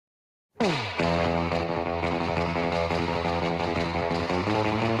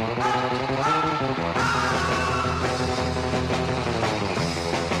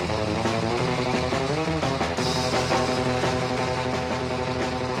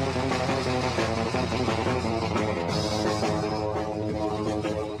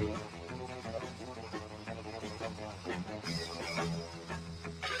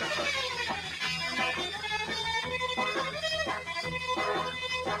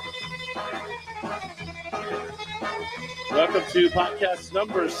Welcome to podcast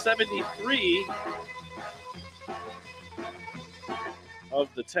number 73 of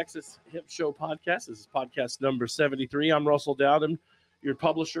the Texas Hemp Show podcast. This is podcast number 73. I'm Russell Dowden, your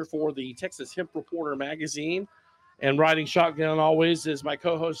publisher for the Texas Hemp Reporter magazine. And riding shotgun always is my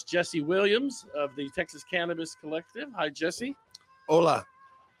co-host Jesse Williams of the Texas Cannabis Collective. Hi, Jesse. Hola.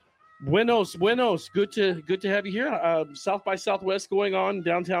 Buenos. Good to have you here. South by Southwest going on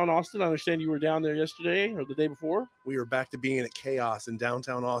downtown Austin. I understand you were down there yesterday or the day before. We were back to being at chaos in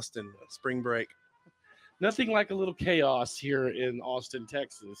downtown Austin, spring break. Nothing like a little chaos here in Austin,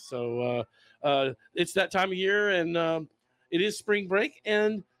 Texas. So it's that time of year, and it is spring break,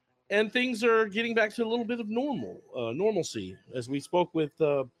 and things are getting back to a little bit of normalcy. As we spoke with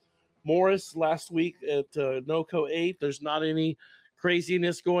Morris last week at NOCO 8, there's not any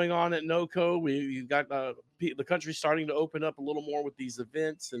craziness going on at NOCO. We've got the country starting to open up a little more with these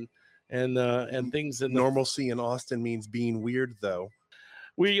events and things. Normalcy in Austin means being weird, though.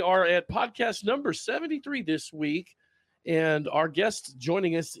 We are at podcast number 73 this week, and our guest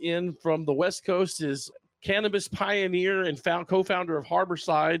joining us in from the West Coast is cannabis pioneer and co-founder of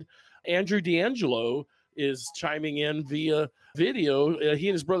Harborside, Andrew D'Angelo, is chiming in via video. He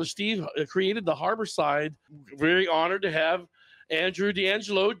and his brother Steve created the Harborside. Very honored to have Andrew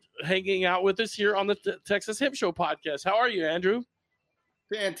D'Angelo hanging out with us here on the Texas Hemp Show podcast. How are you, Andrew?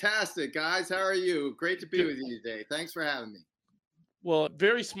 Fantastic, guys. How are you? Great to be with you today. Thanks for having me. Well,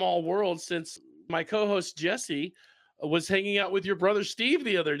 very small world, since my co-host Jesse was hanging out with your brother Steve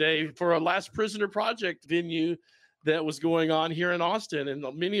the other day for a Last Prisoner Project venue that was going on here in Austin. And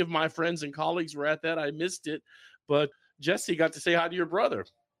many of my friends and colleagues were at that. I missed it, but Jesse got to say hi to your brother.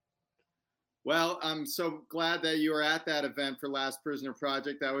 Well, I'm so glad that you were at that event for Last Prisoner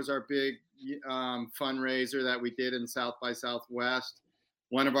Project. That was our big fundraiser that we did in South by Southwest.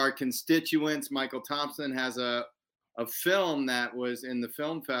 One of our constituents, Michael Thompson, has a film that was in the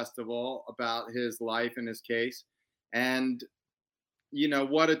film festival about his life and his case. And, you know,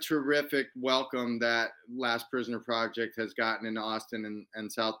 what a terrific welcome that Last Prisoner Project has gotten in Austin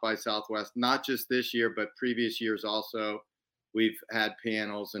and South by Southwest, not just this year, but previous years also. We've had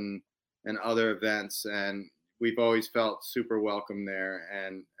panels and other events, and we've always felt super welcome there.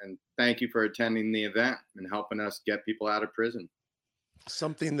 And thank you for attending the event and helping us get people out of prison.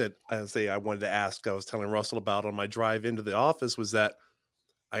 Something that I wanted to ask, I was telling Russell about on my drive into the office, was that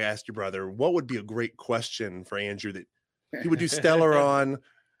I asked your brother, what would be a great question for Andrew that he would do stellar on,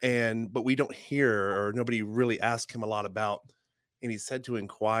 but we don't hear, or nobody really asks him a lot about. And he said to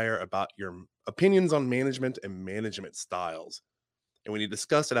inquire about your opinions on management and management styles. And when he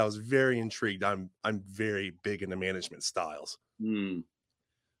discussed it, I was very intrigued. I'm very big into management styles.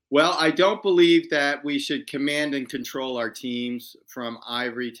 Well, I don't believe that we should command and control our teams from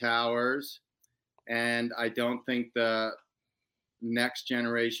ivory towers. And I don't think the next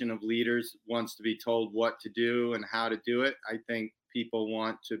generation of leaders wants to be told what to do and how to do it. I think people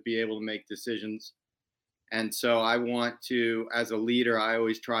want to be able to make decisions. And so I want to, as a leader, I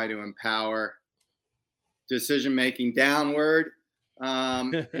always try to empower decision-making downward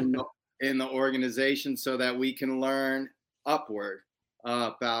in the organization so that we can learn upward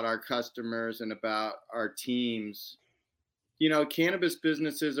about our customers and about our teams. You know, cannabis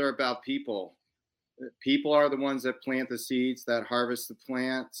businesses are about people. People are the ones that plant the seeds, that harvest the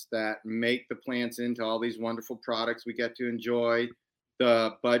plants, that make the plants into all these wonderful products we get to enjoy,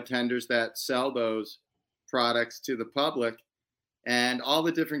 the bud tenders that sell those products to the public, and all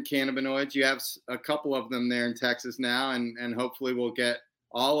the different cannabinoids. You have a couple of them there in Texas now, and hopefully we'll get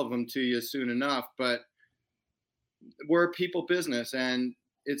all of them to you soon enough. But we're a people business, and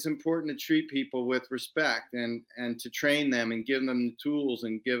it's important to treat people with respect and to train them and give them the tools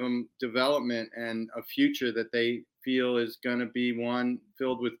and give them development and a future that they feel is going to be one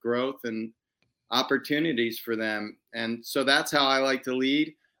filled with growth and opportunities for them. And so that's how I like to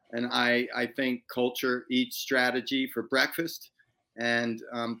lead. And I think culture eats strategy for breakfast, and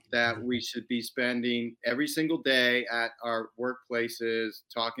that we should be spending every single day at our workplaces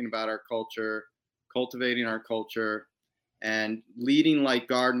talking about our culture, cultivating our culture, and leading like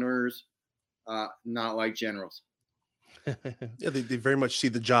gardeners, not like generals. Yeah, they very much see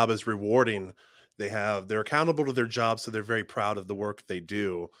the job as rewarding. They're accountable to their job, so they're very proud of the work they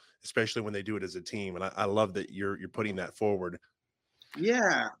do, especially when they do it as a team. And I love that you're putting that forward.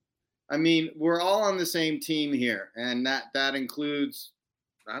 Yeah. I mean, we're all on the same team here, and that includes,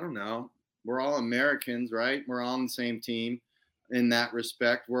 I don't know, we're all Americans, right? We're all on the same team in that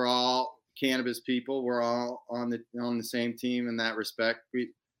respect. We're all cannabis people. We're all on the same team in that respect.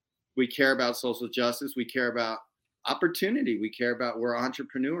 We care about social justice. We care about opportunity. We care about, we're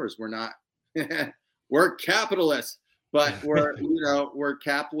entrepreneurs. We're not, we're capitalists. but we're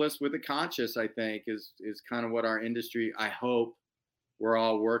capitalists with a conscience, I think, is kind of what our industry, I hope we're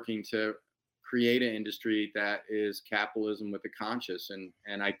all working to create an industry that is capitalism with a conscience.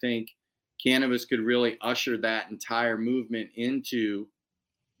 And I think cannabis could really usher that entire movement into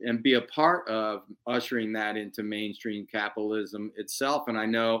and be a part of ushering that into mainstream capitalism itself. And I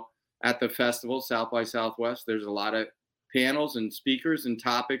know at the festival, South by Southwest, there's a lot of panels and speakers and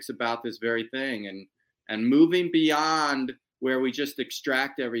topics about this very thing, and moving beyond where we just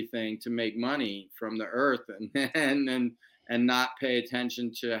extract everything to make money from the earth and not pay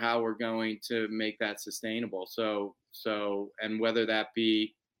attention to how we're going to make that sustainable. So and whether that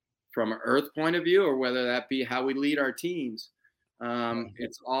be from an earth point of view or whether that be how we lead our teams,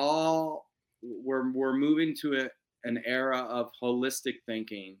 it's all we're moving to an era of holistic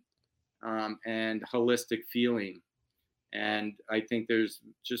thinking and holistic feeling. And I think there's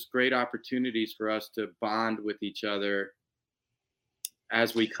just great opportunities for us to bond with each other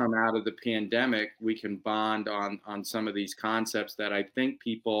as we come out of the pandemic. We can bond on some of these concepts that I think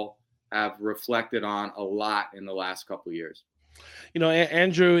people have reflected on a lot in the last couple of years.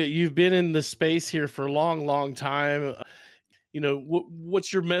 Andrew, you've been in the space here for a long, long time.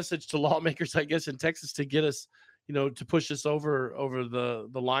 What's your message to lawmakers, I guess, in Texas to get us, to push us over the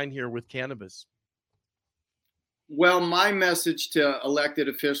line here with cannabis? Well, my message to elected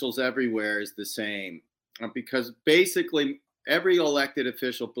officials everywhere is the same, because basically every elected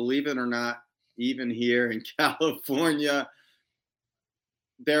official, believe it or not, even here in California,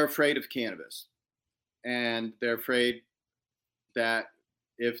 they're afraid of cannabis. And they're afraid that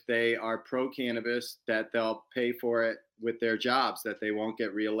if they are pro-cannabis, that they'll pay for it with their jobs, that they won't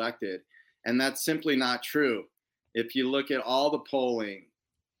get reelected. And that's simply not true. If you look at all the polling,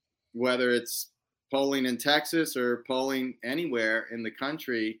 whether it's polling in Texas or polling anywhere in the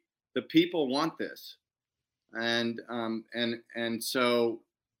country, the people want this. And so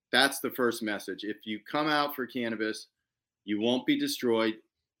that's the first message. If you come out for cannabis, you won't be destroyed.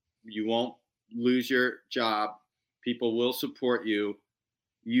 You won't lose your job. People will support you.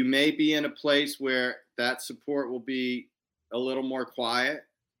 You may be in a place where that support will be a little more quiet,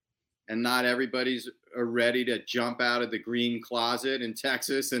 and not everybody's ready to jump out of the green closet in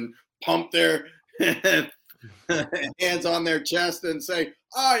Texas and pump their hands on their chest and say,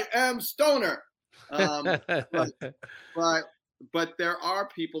 "I am Stoner." But there are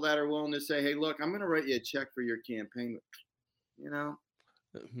people that are willing to say, "Hey, look, I'm going to write you a check for your campaign.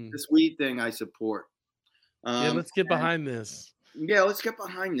 This weed thing I support. Let's get behind this. Yeah, let's get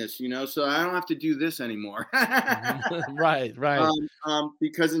behind this, so I don't have to do this anymore." Right.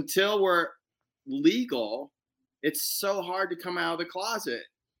 Because until we're legal, it's so hard to come out of the closet,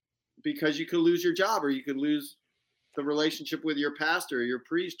 because you could lose your job, or you could lose the relationship with your pastor or your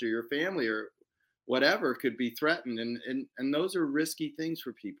priest or your family, or whatever could be threatened. And those are risky things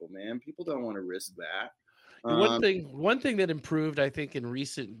for people, man. People don't want to risk that. One thing that improved, I think, in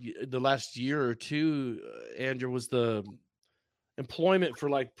the last year or two, Andrew, was the employment for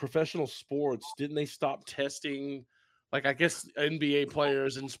like professional sports. Didn't they stop testing, like, I guess, NBA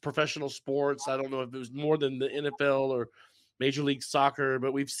players and professional sports? I don't know if it was more than the NFL or Major League Soccer,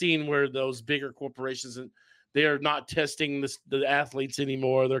 but we've seen where those bigger corporations, and they are not testing the athletes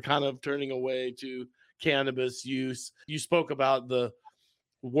anymore. They're kind of turning away to cannabis use. You spoke about the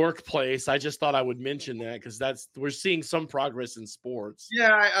workplace. I just thought I would mention that because we're seeing some progress in sports.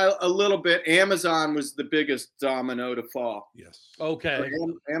 Yeah, a little bit. Amazon was the biggest domino to fall. Yes. Okay.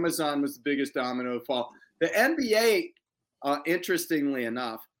 Amazon was the biggest domino to fall. The NBA, interestingly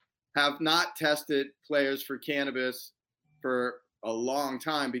enough, have not tested players for cannabis for a long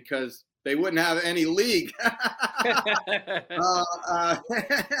time because they wouldn't have any league.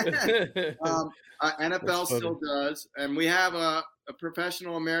 NFL still does. And we have a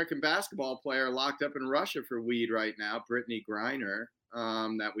professional American basketball player locked up in Russia for weed right now, Brittany Griner,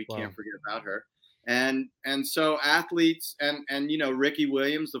 that we can't forget about her. And so athletes and Ricky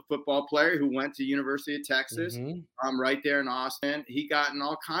Williams, the football player who went to University of Texas, right there in Austin, he got in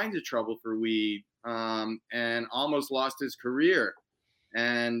all kinds of trouble for weed and almost lost his career.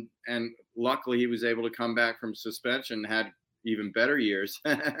 And luckily he was able to come back from suspension, had even better years,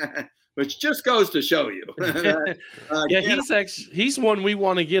 which just goes to show you. He's one we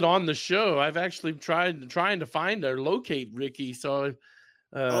want to get on the show. I've actually trying to find or locate Ricky. So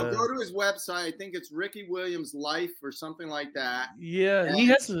I'll go to his website. I think it's Ricky Williams Life or something like that. Yeah, and he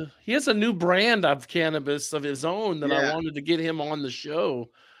has a new brand of cannabis of his own that I wanted to get him on the show.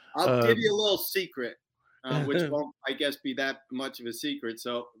 I'll give you a little secret. Which won't, I guess, be that much of a secret.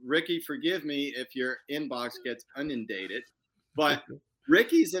 So, Ricky, forgive me if your inbox gets inundated, but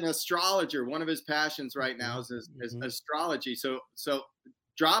Ricky's an astrologer. One of his passions right now is astrology. So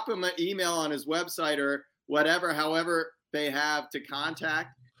drop him an email on his website or whatever, however they have to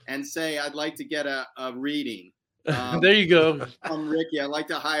contact, and say, I'd like to get a reading. There you go. I'm Ricky. I'd like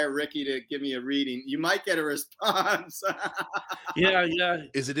to hire Ricky to give me a reading. You might get a response. Yeah.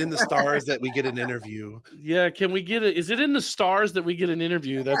 Is it in the stars that we get an interview? Yeah. Can we get it? Is it in the stars that we get an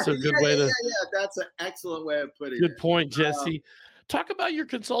interview? That's a good way to. Yeah. That's an excellent way of putting it. Good point, Jesse. Talk about your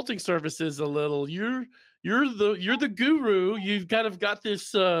consulting services a little. You're the guru. You've kind of got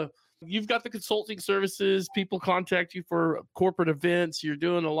this. You've got the consulting services. People contact you for corporate events. You're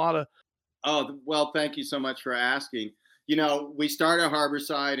doing a lot of. Oh, well, thank you so much for asking. You know, we started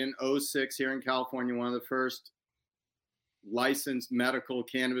Harborside in 2006 here in California, one of the first licensed medical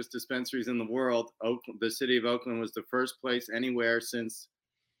cannabis dispensaries in the world. The city of Oakland was the first place anywhere since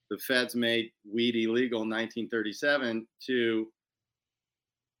the feds made weed illegal in 1937 to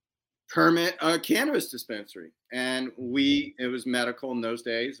permit a cannabis dispensary. And it was medical in those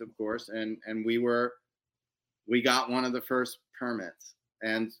days, of course, and we got one of the first permits.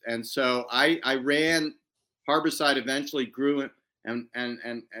 And so I ran Harborside, eventually grew and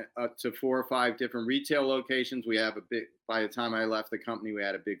up to 4 or 5 different retail locations. We have by the time I left the company, we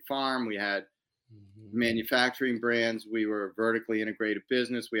had a big farm. We had manufacturing brands. We were a vertically integrated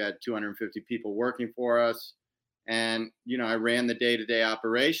business. We had 250 people working for us. And, you know, I ran the day-to-day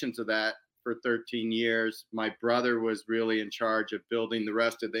operations of that for 13 years. My brother was really in charge of building the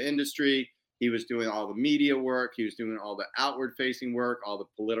rest of the industry. He was doing all the media work. He was doing all the outward-facing work, all the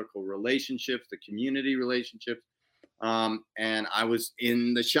political relationships, the community relationships. And I was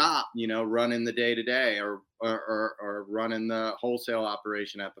in the shop, you know, running the day-to-day or running the wholesale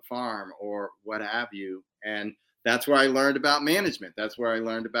operation at the farm or what have you. And that's where I learned about management. That's where I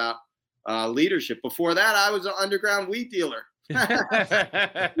learned about leadership. Before that, I was an underground weed dealer. You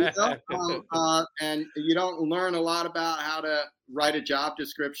know? And you don't learn a lot about how to write a job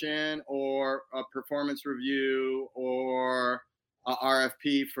description or a performance review or a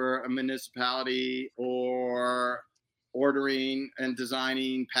RFP for a municipality or ordering and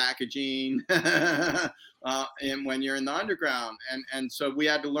designing packaging and when you're in the underground. And so we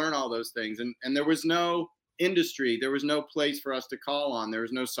had to learn all those things. And there was no industry. There was no place for us to call on. There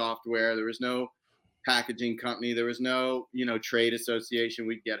was no software. There was no packaging company. There was no, you know, trade association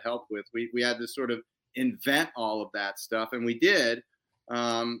we'd get help with. We had to sort of invent all of that stuff. And we did.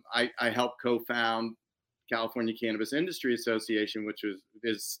 I helped co-found California Cannabis Industry Association, which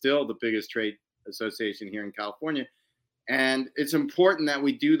is still the biggest trade association here in California. And it's important that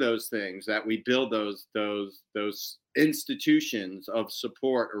we do those things, that we build those institutions of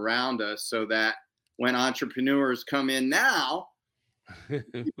support around us so that when entrepreneurs come in now,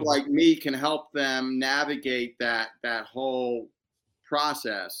 people like me can help them navigate that whole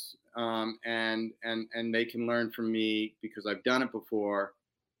process, and they can learn from me because I've done it before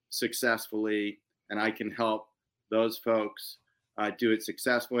successfully, and I can help those folks do it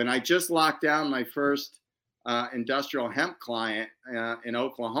successfully. And I just locked down my first industrial hemp client in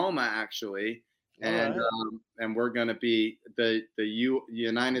Oklahoma, actually. And and we're going to be the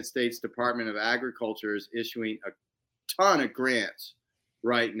United States Department of Agriculture is issuing a ton of grants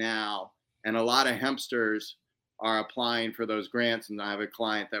right now, and a lot of hempsters are applying for those grants. And I have a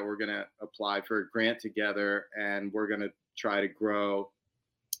client that we're going to apply for a grant together, and we're going to try to grow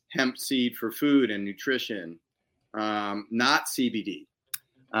hemp seed for food and nutrition, not CBD,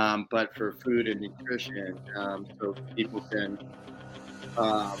 but for food and nutrition, so people can.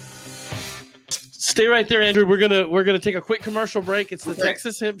 Stay right there, Andrew. We're gonna take a quick commercial break. It's the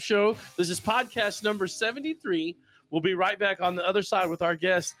Texas Hemp Show. This is podcast number 73. We'll be right back on the other side with our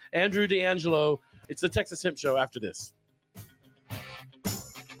guest, Andrew D'Angelo. It's the Texas Hemp Show after this.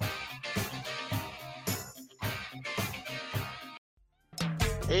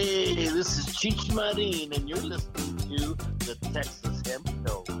 Hey, this is Cheech Marin, and you're listening to the Texas Hemp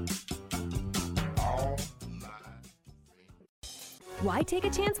Show. Why take a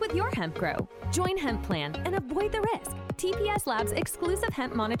chance with your hemp grow? Join Hemp Plan and avoid the risk. TPS Labs' exclusive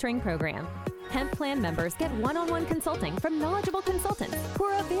hemp monitoring program. Hemp Plan members get one-on-one consulting from knowledgeable consultants who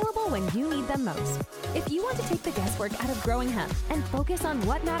are available when you need them most. If you want to take the guesswork out of growing hemp and focus on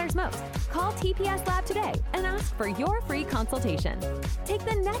what matters most, call TPS Lab today and ask for your free consultation. Take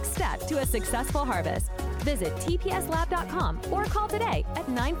the next step to a successful harvest. Visit tpslab.com or call today at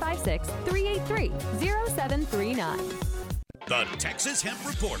 956-383-0739. The Texas Hemp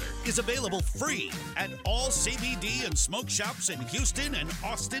Reporter is available free at all CBD and smoke shops in Houston and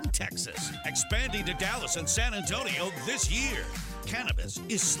Austin, Texas, expanding to Dallas and San Antonio this year. Cannabis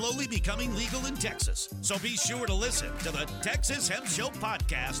is slowly becoming legal in Texas, so be sure to listen to the Texas Hemp Show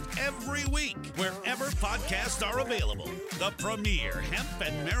podcast every week, wherever podcasts are available. The premier hemp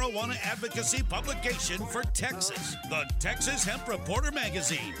and marijuana advocacy publication for Texas, the Texas Hemp Reporter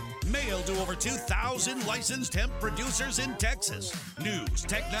magazine, mailed to over 2,000 licensed hemp producers in Texas. News,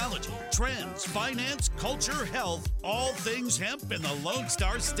 technology, trends, finance, culture, health, all things hemp in the Lone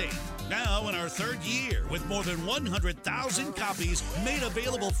Star State. Now in our third year with more than 100,000 copies made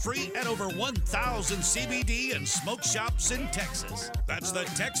available free at over 1,000 CBD and smoke shops in Texas. That's the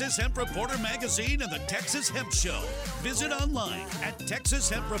Texas Hemp Reporter magazine and the Texas Hemp Show. Visit online at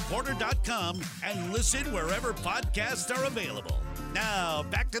TexasHempReporter.com and listen wherever podcasts are available. Now,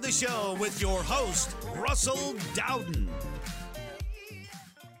 back to the show with your host, Russell Dowden.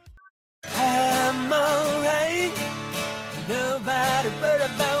 I'm alright, nobody but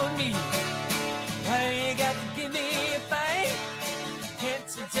about me. Why you got to give me a fight?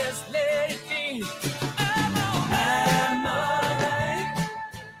 Can't you just let it be? I'm alright,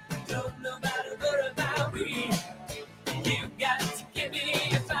 don't nobody but about me. You got to give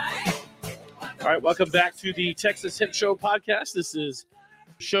me a fight. All right, welcome back to the Texas Hemp Show podcast. This is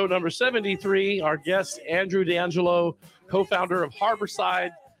show number 73. Our guest, Andrew D'Angelo, co-founder of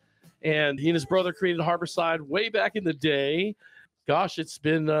Harborside, and he and his brother created Harborside way back in the day. Gosh, it's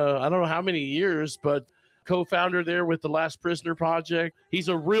been, I don't know how many years, but co-founder there with the Last Prisoner Project. He's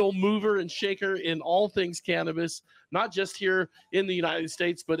a real mover and shaker in all things cannabis, not just here in the United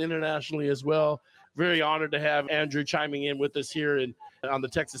States, but internationally as well. Very honored to have Andrew chiming in with us here on the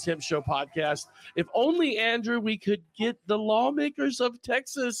Texas Hemp Show podcast. If only, Andrew, we could get the lawmakers of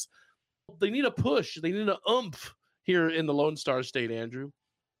Texas. They need a push. They need an oomph here in the Lone Star State, Andrew.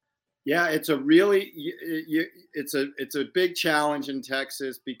 Yeah, it's a really it's a big challenge in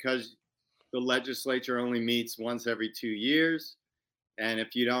Texas because the legislature only meets once every 2 years, and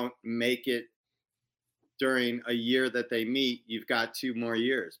if you don't make it during a year that they meet, you've got 2 more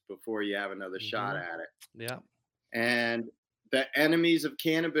years before you have another shot at it. Yeah. And the enemies of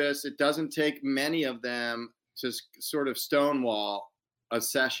cannabis, it doesn't take many of them to sort of stonewall a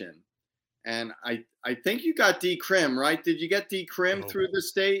session. And I think you got decrim, right? Did you get decrim through the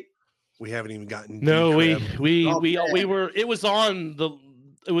state? We haven't even gotten. No, decrim. we were. It was on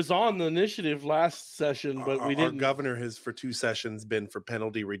the initiative last session, but we didn't. Our governor has for 2 sessions been for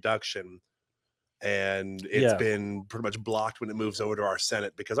penalty reduction, and it's been pretty much blocked when it moves over to our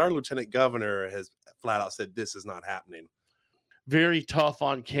Senate because our lieutenant governor has flat out said this is not happening. Very tough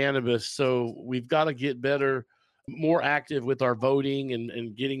on cannabis, so we've got to get better, more active with our voting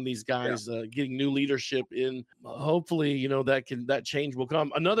and getting these guys, getting new leadership in. Hopefully, that change will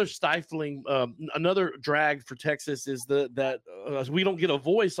come. Another stifling, another drag for Texas is that we don't get a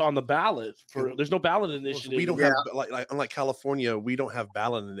voice on the ballot. There's no ballot initiative. We don't have, like unlike California, we don't have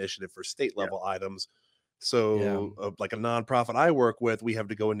ballot initiative for state level items. So, like a nonprofit I work with, we have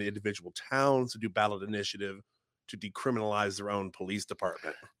to go into individual towns to do ballot initiative to decriminalize their own police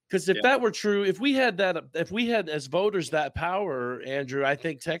department. Because if that were true, if we had as voters that power, Andrew, I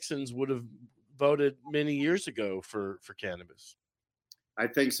think Texans would have voted many years ago for cannabis. I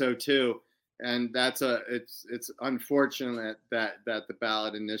think so too, and it's unfortunate that the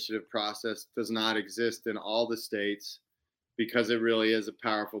ballot initiative process does not exist in all the states because it really is a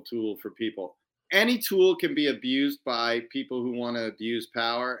powerful tool for people. Any tool can be abused by people who want to abuse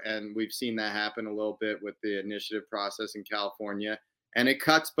power, and we've seen that happen a little bit with the initiative process in California. And it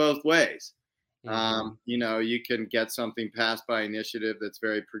cuts both ways. Mm-hmm. You can get something passed by initiative that's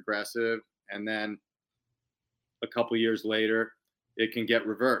very progressive, and then a couple years later, it can get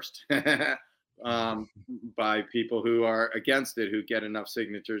reversed by people who are against it, who get enough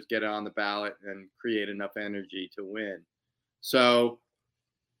signatures, get it on the ballot, and create enough energy to win. So,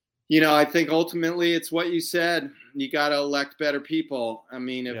 I think ultimately it's what you said. You got to elect better people. I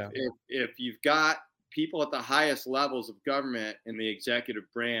mean, if you've got people at the highest levels of government in the executive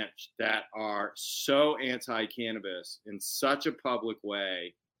branch that are so anti-cannabis in such a public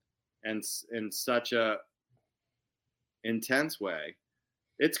way and in such a intense way,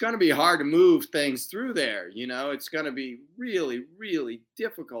 it's going to be hard to move things through there. It's going to be really, really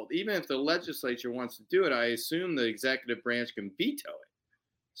difficult. Even if the legislature wants to do it, I assume the executive branch can veto it.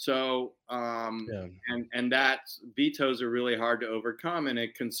 So, and that vetoes are really hard to overcome in a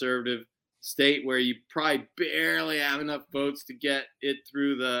conservative state where you probably barely have enough votes to get it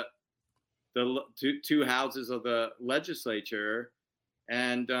through the two houses of the legislature.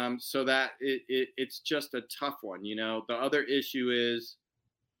 And so that it's just a tough one. You know, the other issue is,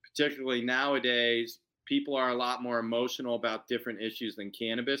 particularly nowadays, people are a lot more emotional about different issues than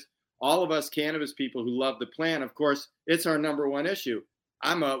cannabis. All of us cannabis people who love the plant, of course, it's our number one issue.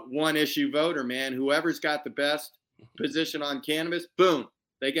 I'm a one issue voter, man. Whoever's got the best position on cannabis, boom,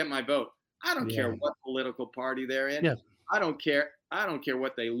 they get my vote. I don't care what political party they're in. Yeah. I don't care. I don't care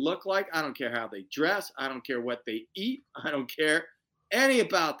what they look like. I don't care how they dress. I don't care what they eat. I don't care any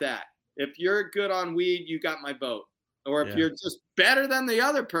about that. If you're good on weed, you got my vote. Or if you're just better than the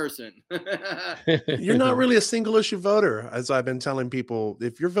other person. You're not really a single issue voter, as I've been telling people.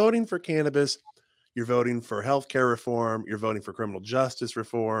 If you're voting for cannabis, you're voting for healthcare reform, you're voting for criminal justice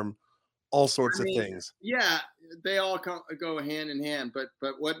reform, all sorts of things. Yeah, they all go hand in hand. But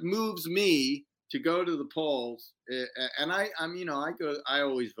what moves me to go to the polls, and I'm you know, I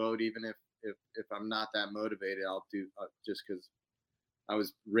always vote, even if I'm not that motivated. I'll do just because I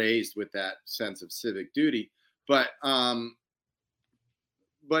was raised with that sense of civic duty. But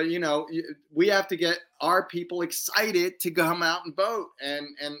you know, we have to get our people excited to come out and vote,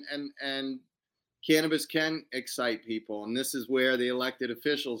 and cannabis can excite people, and this is where the elected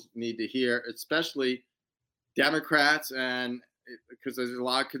officials need to hear, especially Democrats, and because there's a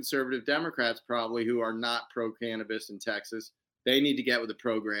lot of conservative Democrats probably who are not pro-cannabis in Texas. They need to get with the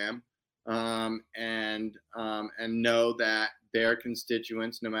program, and know that their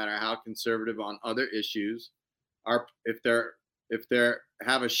constituents, no matter how conservative on other issues, are if they're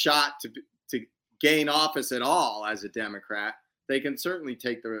have a shot to gain office at all as a Democrat, they can certainly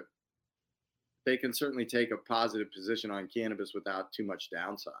take a positive position on cannabis without too much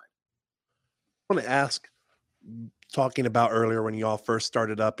downside. I want to ask, talking about earlier when you all first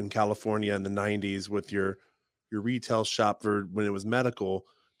started up in California in the 90s with your retail shop for when it was medical,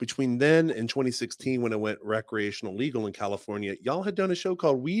 between then and 2016 when it went recreational legal in California, y'all had done a show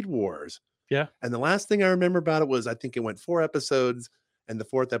called Weed Wars. Yeah. And the last thing I remember about it was, I think it went 4 episodes, and the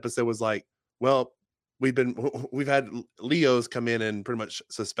 4th episode was like, well, we've had Leos come in and pretty much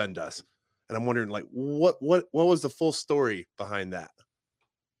suspend us. And I'm wondering, like, what was the full story behind that?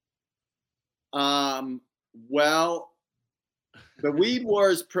 Well, the Weed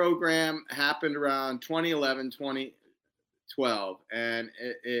Wars program happened around 2011, 2012, and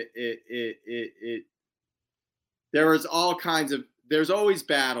there was all kinds of. There's always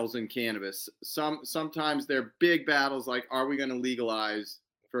battles in cannabis. Sometimes they're big battles, like, are we going to legalize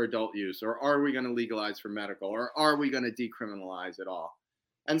for adult use, or are we going to legalize for medical, or are we going to decriminalize it all?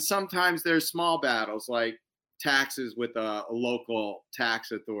 And sometimes there's small battles, like taxes with a local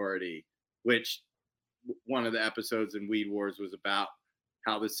tax authority, which one of the episodes in Weed Wars was about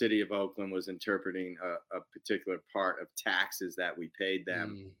how the city of Oakland was interpreting a particular part of taxes that we paid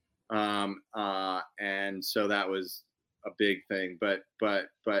them. And so that was a big thing. But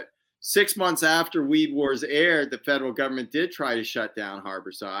 6 months after Weed Wars aired, the federal government did try to shut down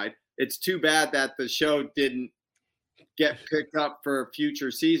Harborside. It's too bad that the show didn't get picked up for a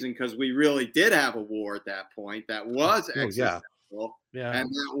future season, because we really did have a war at that point that was existential.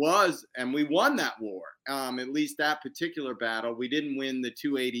 And we won that war. At least that particular battle. We didn't win the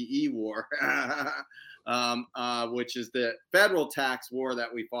 280E war, which is the federal tax war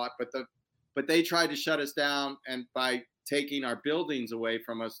that we fought. But they tried to shut us down, and by taking our buildings away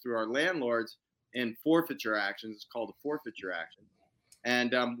from us through our landlords in forfeiture actions. It's called a forfeiture action.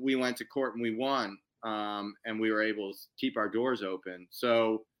 And we went to court and we won, and we were able to keep our doors open.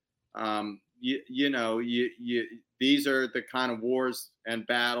 So, these are the kind of wars and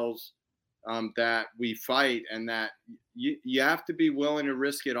battles that we fight, and that you have to be willing to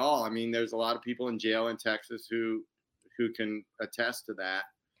risk it all. I mean, there's a lot of people in jail in Texas who can attest to that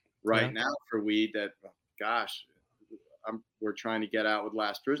right now for weed, that, gosh, we're trying to get out with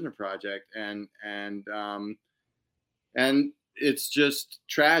Last Prisoner Project, and it's just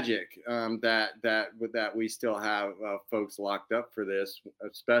tragic that we still have folks locked up for this,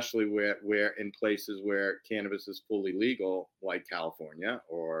 especially where in places where cannabis is fully legal, like California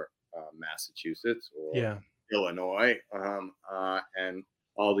or Massachusetts or Illinois, and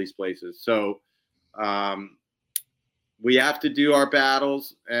all these places. So we have to do our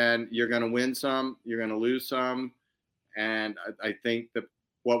battles, and you're going to win some, you're going to lose some. And I think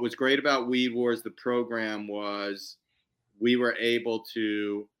what was great about Weed Wars, the program, was we were able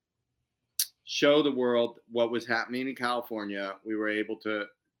to show the world what was happening in California.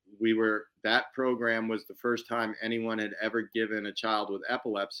 That program was the first time anyone had ever given a child with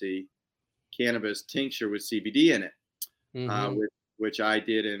epilepsy cannabis tincture with CBD in it, which I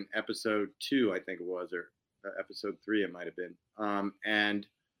did in episode 2, I think it was, or episode 3, it might have been. And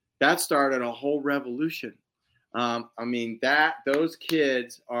that started a whole revolution. I mean, those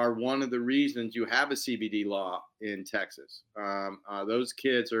kids are one of the reasons you have a CBD law in Texas. Those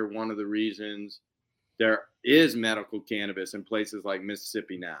kids are one of the reasons there is medical cannabis in places like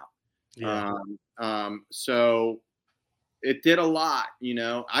Mississippi now. Yeah. So it did a lot, you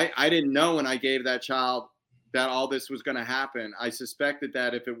know. I didn't know when I gave that child that all this was going to happen. I suspected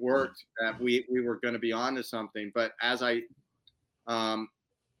that if it worked, that we were going to be onto something. But as I,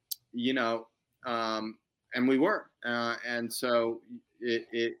 you know, and we were, and so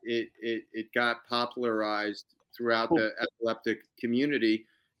it got popularized throughout the epileptic community,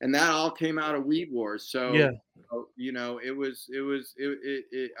 and that all came out of Weed Wars. So, Yeah. you know,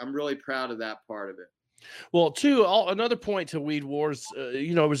 I'm really proud of that part of it. Well, too, another point to Weed Wars,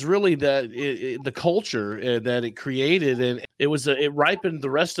 you know, it was really that the culture that it created, and it ripened the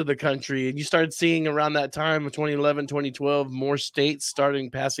rest of the country. And you started seeing around that time of 2011, 2012, more states starting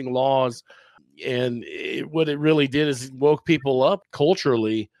passing laws. And what it really did is it woke people up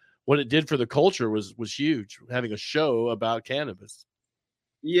culturally. What it did for the culture was huge, having a show about cannabis.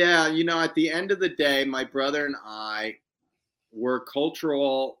 Yeah, you know, at the end of the day, my brother and I were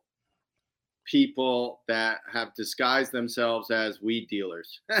cultural people that have disguised themselves as weed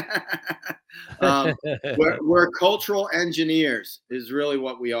dealers. We're cultural engineers is really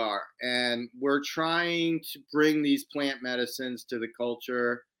what we are. And we're trying to bring these plant medicines to the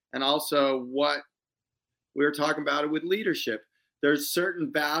culture. And also what we were talking about it with leadership. There's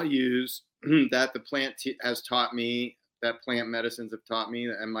certain values that the plant has taught me, that plant medicines have taught me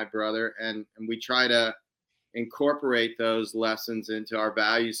and my brother. And we try to incorporate those lessons into our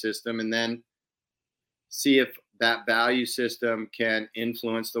value system and then see if that value system can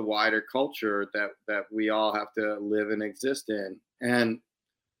influence the wider culture that we all have to live and exist in. And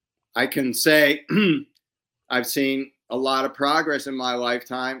I can say I've seen a lot of progress in my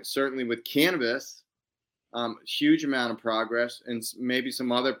lifetime, certainly with cannabis, huge amount of progress, and maybe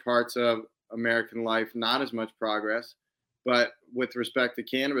some other parts of American life, not as much progress. But with respect to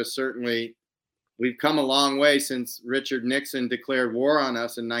cannabis, certainly we've come a long way since Richard Nixon declared war on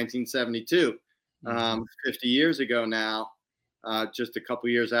us in 1972. 50 years ago now, just a couple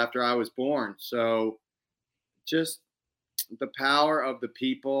years after I was born. So just the power of the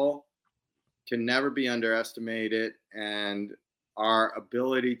people can never be underestimated, and our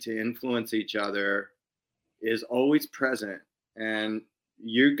ability to influence each other is always present. And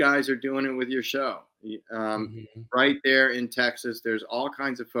you guys are doing it with your show. Right there in Texas, there's all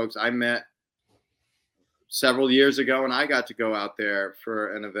kinds of folks I met several years ago, and I got to go out there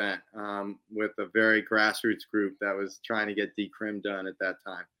for an event with a very grassroots group that was trying to get decrim done at that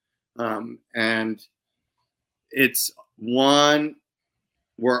time. And it's one,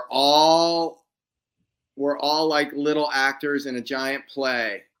 we're all like little actors in a giant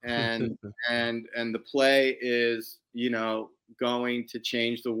play, and and the play is, you know, going to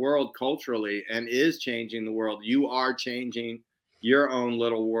change the world culturally and is changing the world. You are changing your own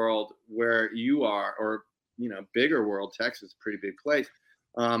little world where you are, or you know, bigger world. Texas is a pretty big place.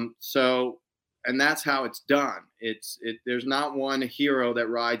 So, and that's how it's done. There's not one hero that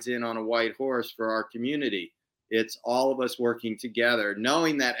rides in on a white horse for our community. It's all of us working together,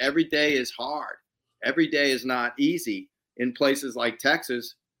 knowing that every day is hard. Every day is not easy. In places like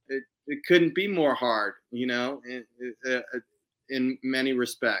Texas, it couldn't be more hard, you know, in many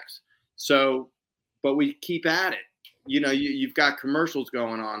respects. So, but we keep at it. You know, you've got commercials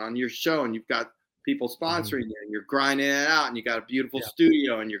going on your show, and you've got people sponsoring you, and you're grinding it out, and you got a beautiful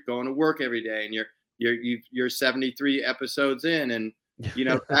studio, and you're going to work every day, and you're 73 episodes in, and you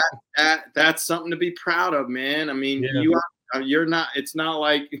know that's something to be proud of, man. I mean, you're not. It's not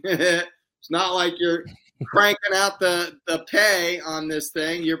like it's not like you're cranking out the pay on this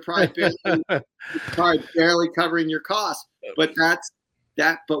thing. You're probably barely covering your costs, but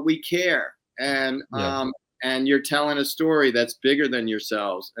But we care, and you're telling a story that's bigger than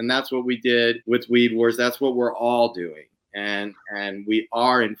yourselves. And that's what we did with Weed Wars. That's what we're all doing. And we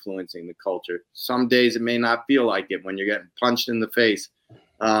are influencing the culture. Some days it may not feel like it when you're getting punched in the face.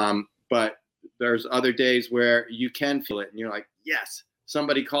 But there's other days where you can feel it. And you're like, yes,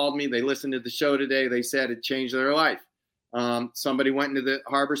 somebody called me. They listened to the show today. They said it changed their life. Somebody went into the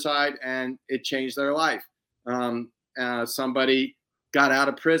Harborside and it changed their life. Somebody got out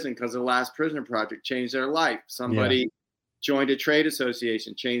of prison because of the Last Prisoner Project, changed their life. Somebody joined a trade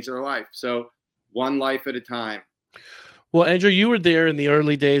association, changed their life. So one life at a time. Well, Andrew, you were there in the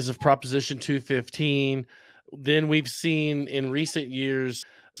early days of Proposition 215. Then we've seen in recent years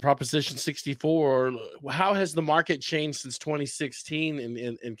Proposition 64. How has the market changed since 2016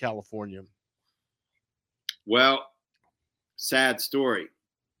 in California? Well, sad story.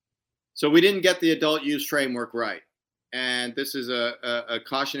 So we didn't get the adult use framework right. And this is a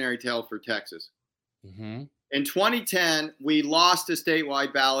cautionary tale for Texas. Mm-hmm. In 2010, we lost a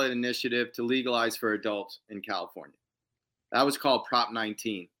statewide ballot initiative to legalize for adults in California. That was called Prop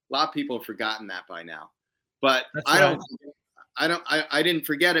 19. A lot of people have forgotten that by now. But I didn't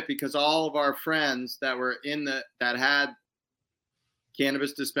forget it because all of our friends that were that had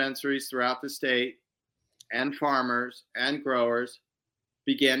cannabis dispensaries throughout the state and farmers and growers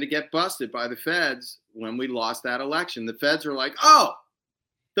began to get busted by the feds when we lost that election. The feds were like, oh,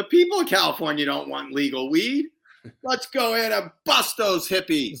 the people of California don't want legal weed. Let's go ahead and bust those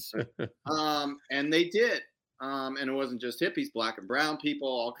hippies. And they did. And it wasn't just hippies, black and brown people,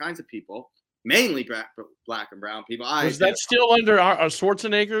 all kinds of people, mainly black and brown people. Was that still under our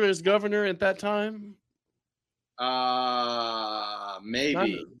Schwarzenegger as governor at that time?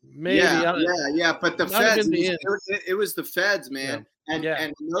 Maybe. Maybe. Yeah. But the feds, it was the feds, man. Yeah.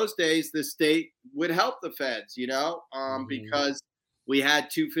 And in those days, the state would help the feds, because we had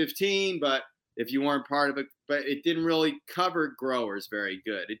 215, but if you weren't part of it, but it didn't really cover growers very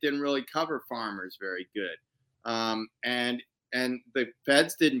good. It didn't really cover farmers very good. And the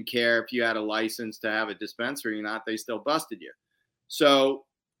feds didn't care if you had a license to have a dispensary or not, they still busted you. So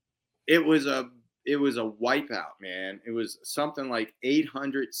it was a wipeout, man. It was something like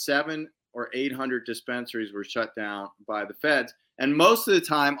 700 or 800 dispensaries were shut down by the feds. And most of the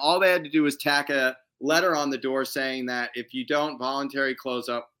time, all they had to do was tack a letter on the door saying that if you don't voluntarily close,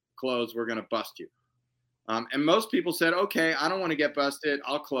 we're going to bust you. And most people said, okay, I don't want to get busted.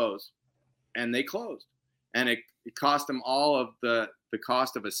 I'll close. And they closed. And it cost them all of the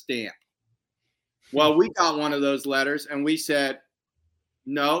cost of a stamp. Well, we got one of those letters and we said,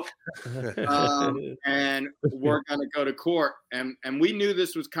 no. And we're going to go to court. And we knew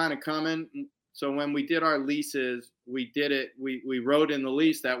this was kind of coming. So when we did our leases, we wrote in the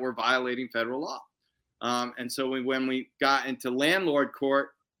lease that we're violating federal law. And so when we got into landlord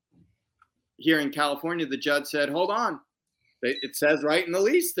court here in California, the judge said, hold on. It says right in the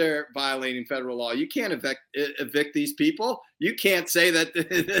lease they're violating federal law. You can't evict these people. You can't say that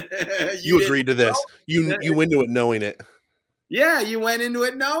you agreed to this. You went into it knowing it. Yeah, you went into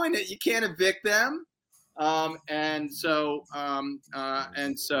it knowing it. You can't evict them.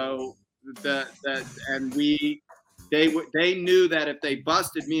 They knew that if they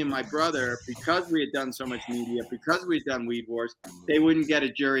busted me and my brother, because we had done so much media, because we had done Weed Wars, they wouldn't get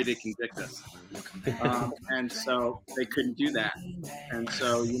a jury to convict us. And so they couldn't do that. And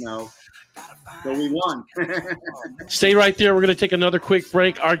so, so we won. Stay right there. We're going to take another quick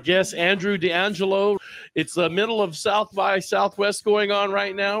break. Our guest, Andrew D'Angelo. It's the middle of South by Southwest going on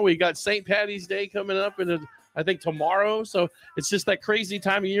right now. We got St. Patty's Day coming up I think tomorrow. So it's just that crazy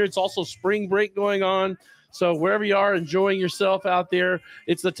time of year. It's also spring break going on. So wherever you are enjoying yourself out there,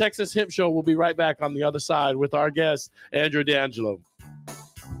 it's the Texas Hemp Show. We'll be right back on the other side with our guest, Andrew D'Angelo.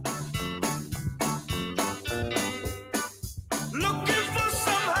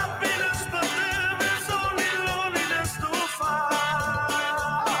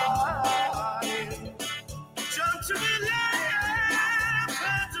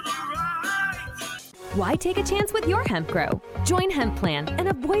 Why take a chance with your hemp grow? Join Hemp Plan and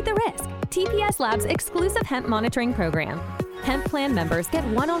avoid the risk. TPS Labs exclusive hemp monitoring program. Hemp Plan members get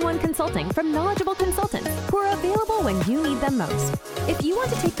one-on-one consulting from knowledgeable consultants who are available when you need them most. If you want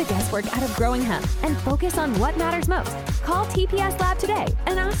to take the guesswork out of growing hemp and focus on what matters most, call TPS Lab today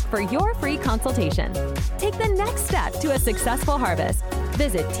and ask for your free consultation. Take the next step to a successful harvest.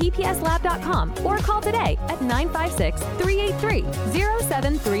 Visit tpslab.com or call today at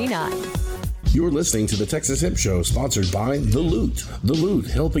 956-383-0739. You're listening to the Texas Hemp Show, sponsored by The Loot. The Loot,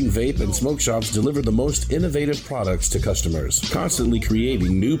 helping vape and smoke shops deliver the most innovative products to customers. Constantly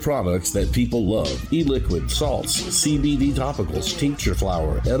creating new products that people love. E-liquid, salts, CBD topicals, tincture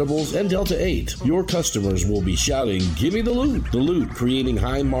flower, edibles, and Delta 8. Your customers will be shouting, "Give me The Loot." The Loot, creating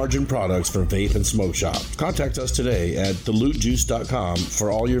high-margin products for vape and smoke shops. Contact us today at thelootjuice.com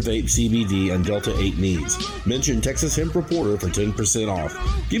for all your vape, CBD, and Delta 8 needs. Mention Texas Hemp Reporter for 10% off.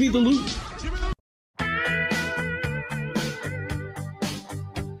 Give me The Loot.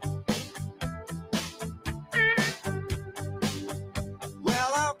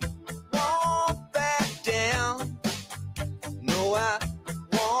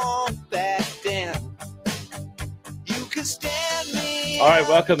 All right,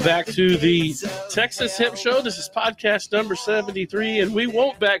 welcome back to the Texas Hemp Show. This is podcast number 73, and we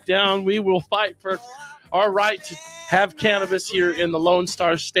won't back down. We will fight for our right to have cannabis here in the Lone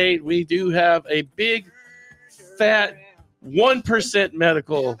Star State. We do have a big, fat 1%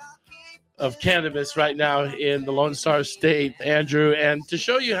 medical of cannabis right now in the Lone Star State, Andrew. And to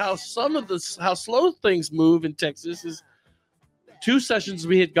show you how how slow things move in Texas is 2 sessions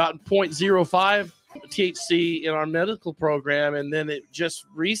we had gotten 0.05 THC in our medical program, and then it just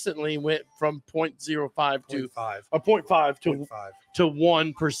recently went from 0.05 to 0.5 to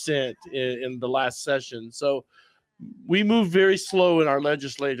 1% in the last session. So we move very slow in our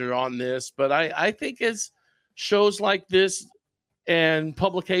legislature on this, but I think it's shows like this and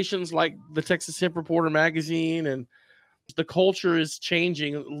publications like the Texas Hemp Reporter magazine, and the culture is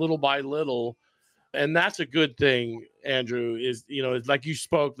changing little by little, and that's a good thing. Andrew, is it's like you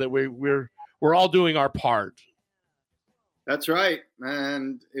spoke that we're all doing our part. That's right,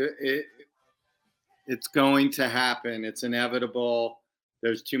 and it's going to happen. It's inevitable.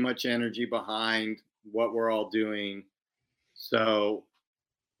 There's too much energy behind what we're all doing, so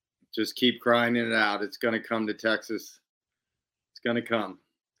just keep crying it out. It's going to come to Texas. It's going to come.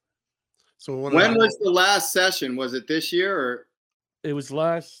 So when was the last session? Was it this year or? It was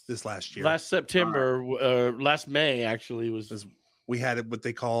last year. Last September, last May actually was. We had what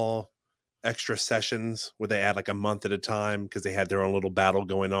they call extra sessions where they add like a month at a time because they had their own little battle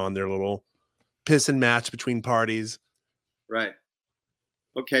going on, their little piss and match between parties. Right.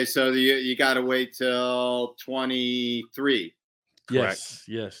 Okay, so you got to wait till 23. Correct.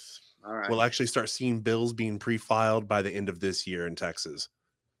 Yes. All right. We'll actually start seeing bills being pre-filed by the end of this year in Texas.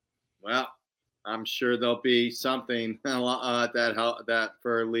 Well, I'm sure there'll be something that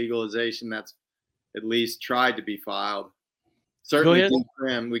for legalization that's at least tried to be filed. Certainly,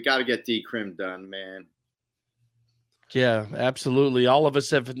 decrim. We got to get decrim done, man. Yeah, absolutely. All of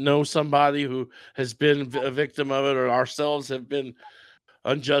us know somebody who has been a victim of it, or ourselves have been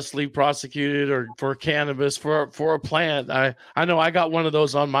unjustly prosecuted or for cannabis for a plant. I know I got one of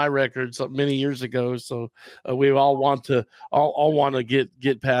those on my record many years ago. So we all want to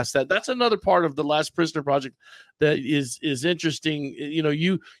get past that. That's another part of the Last Prisoner Project that is interesting.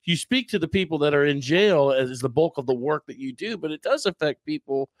 You speak to the people that are in jail as the bulk of the work that you do, but it does affect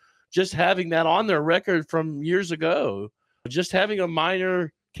people just having that on their record from years ago. Just having a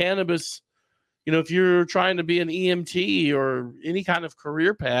minor cannabis, if you're trying to be an EMT or any kind of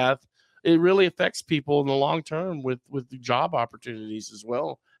career path, it really affects people in the long term with job opportunities as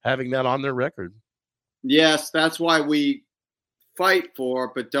well, having that on their record. Yes, that's why we fight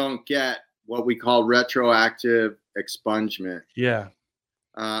for, but don't get what we call retroactive expungement. Yeah.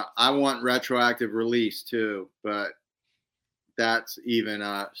 I want retroactive release too, but that's even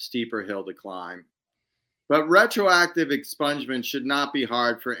a steeper hill to climb. But retroactive expungement should not be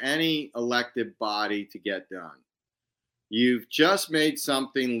hard for any elected body to get done. You've just made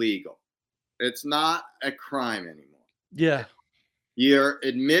something legal. It's not a crime anymore. Yeah. You're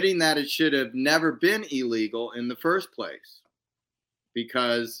admitting that it should have never been illegal in the first place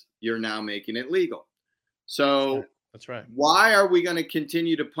because you're now making it legal. So that's right. Why are we going to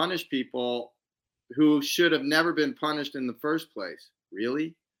continue to punish people who should have never been punished in the first place?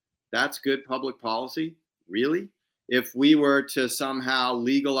 Really? That's good public policy? Really? If we were to somehow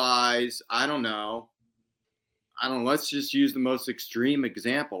legalize, I don't know, let's just use the most extreme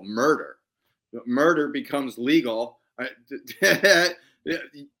example, murder. Murder becomes legal.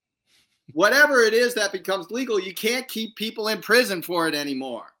 Whatever it is that becomes legal, you can't keep people in prison for it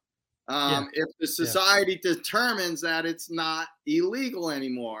anymore. If the society determines that it's not illegal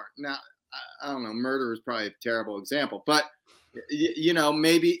anymore. Now, I don't know, murder is probably a terrible example, but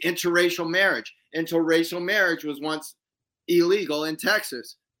maybe interracial marriage. Interracial marriage was once illegal in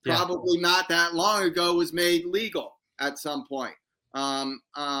Texas. Probably not that long ago was made legal at some point. And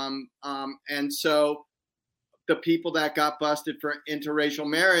so the people that got busted for interracial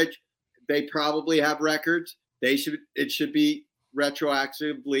marriage, they probably have records. It should be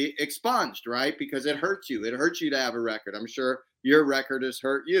retroactively expunged, right? Because it hurts you. It hurts you to have a record. I'm sure your record has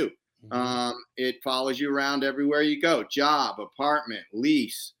hurt you. Mm-hmm. It follows you around everywhere you go. Job, apartment,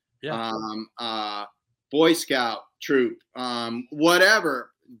 lease, Boy Scout troop,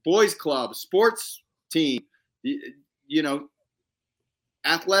 whatever, boys club, sports team,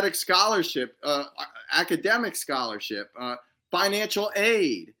 athletic scholarship, academic scholarship, financial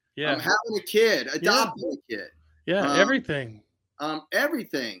aid, having a kid, adopting a kid. Everything.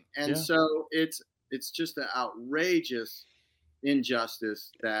 Everything. And so it's just an outrageous injustice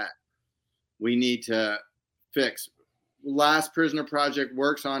that we need to fix. Last Prisoner Project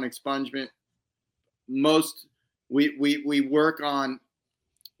works on expungement. We work on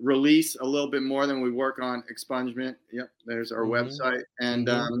release a little bit more than we work on expungement. Yep, there's our website. And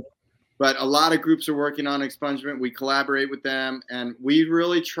but a lot of groups are working on expungement. We collaborate with them, and we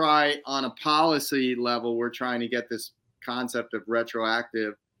really try on a policy level. We're trying to get this concept of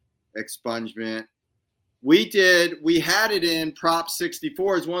retroactive expungement. We had it in Prop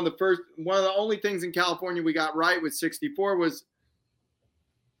 64 is one of the only things in California we got right with 64 was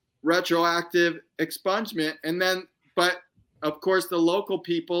retroactive expungement. And then, but of course the local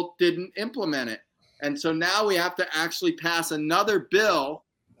people didn't implement it. And so now we have to actually pass another bill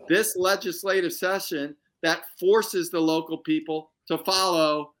this legislative session that forces the local people to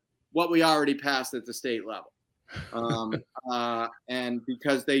follow what we already passed at the state level. And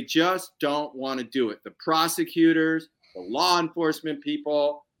because they just don't want to do it. The prosecutors, the law enforcement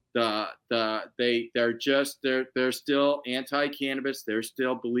people, they're still anti-cannabis. They're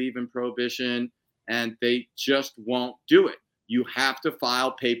still believe in prohibition, and they just won't do it. You have to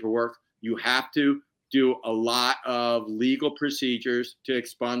file paperwork. You have to do a lot of legal procedures to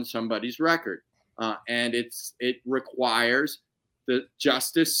expunge somebody's record. And it requires the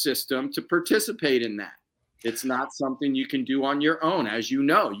justice system to participate in that. It's not something you can do on your own. As you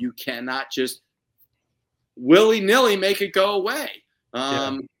know, you cannot just willy-nilly make it go away.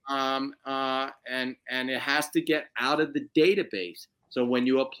 And it has to get out of the database. So when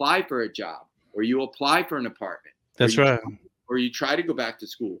you apply for a job or you apply for an apartment, that's right, or you try to go back to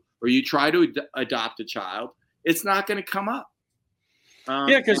school or you try to adopt a child, it's not going to come up.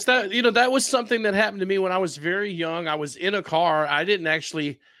 Because that was something that happened to me when I was very young. I was in a car. I didn't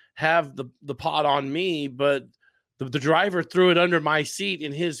actually have the pot on me, but the driver threw it under my seat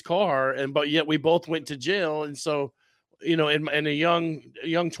in his car, but yet we both went to jail. And so, in a young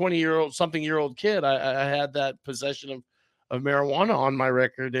 20-year-old kid, I had that possession of marijuana on my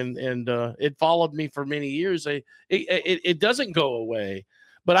record, and it followed me for many years. It doesn't go away,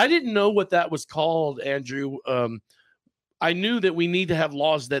 but I didn't know what that was called, Andrew. I knew that we need to have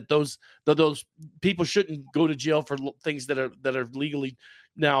laws that those people shouldn't go to jail for things that are legally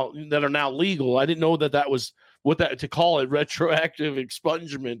now legal. I didn't know that was to call it retroactive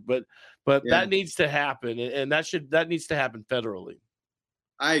expungement, but that needs to happen, and that needs to happen federally.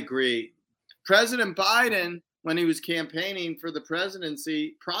 I agree. President Biden, when he was campaigning for the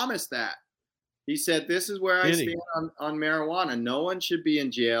presidency, promised that. He said, "This is where I stand on marijuana. No one should be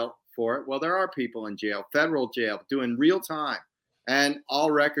in jail for it." Well, there are people in jail, federal jail, doing real time, and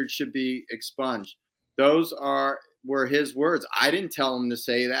all records should be expunged. Those were his words. I didn't tell him to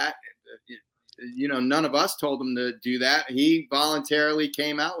say that. None of us told him to do that. He voluntarily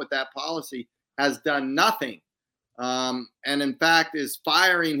came out with that policy, has done nothing, and in fact is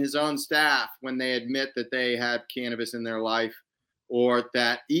firing his own staff when they admit that they had cannabis in their life, or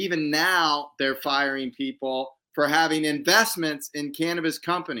that even now they're firing people for having investments in cannabis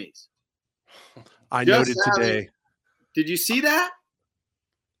companies. I noted today. Did you see that?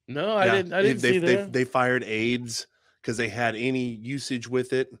 No, I didn't see that. They fired aides because they had any usage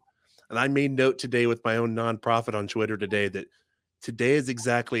with it. And I made note today with my own nonprofit on Twitter today that today is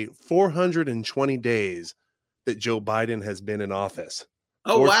exactly 420 days that Joe Biden has been in office.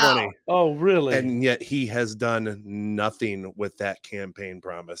 Oh, wow. Oh, really? And yet he has done nothing with that campaign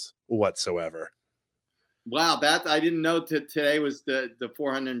promise whatsoever. Wow, that I didn't know today was the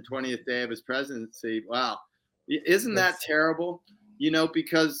 420th day of his presidency. Wow. Isn't that terrible?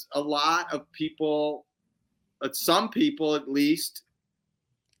 Because a lot of people, some people at least,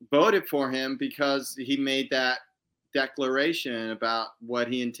 voted for him because he made that declaration about what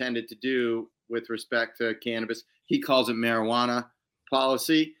he intended to do with respect to cannabis. He calls it marijuana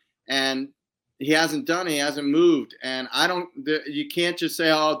policy, and he hasn't done it. He hasn't moved. And you can't just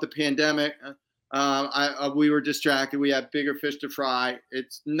say, oh, the pandemic, we were distracted. We had bigger fish to fry.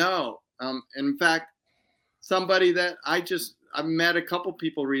 It's no. In fact, somebody that I've met a couple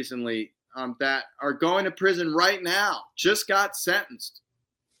people recently that are going to prison right now, just got sentenced.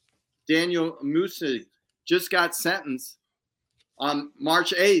 Daniel Musa just got sentenced on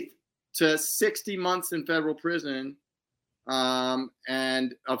March 8th to 60 months in federal prison and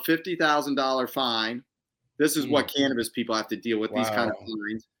a $50,000 fine. This is what cannabis people have to deal with. Wow.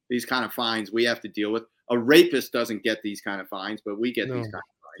 These kind of fines we have to deal with. A rapist doesn't get these kind of fines, but we get these kind of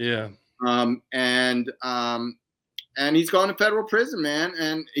fines. Yeah. And he's going to federal prison, man.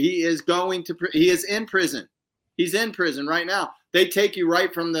 And he is in prison. He's in prison right now. They take you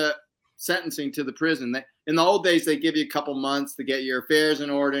right from the sentencing to the prison. In the old days, they give you a couple months to get your affairs in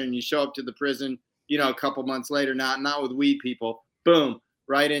order, and you show up to the prison, a couple months later. Not with weed people. Boom,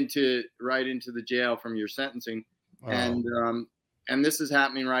 right into the jail from your sentencing. Wow. And this is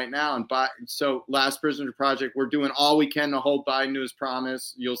happening right now. And so Last Prisoner Project, we're doing all we can to hold Biden to his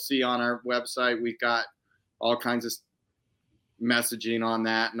promise. You'll see on our website, we've got all kinds of messaging on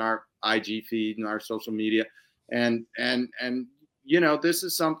that in our IG feed and our social media. And this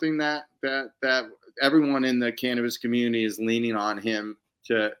is something that everyone in the cannabis community is leaning on him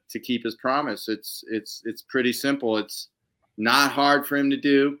to keep his promise. It's pretty simple. It's not hard for him to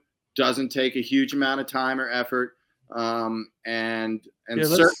do. Doesn't take a huge amount of time or effort. And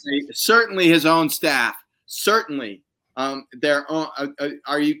certainly his own staff. Certainly, their own.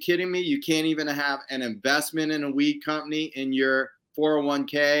 Are you kidding me? You can't even have an investment in a weed company in your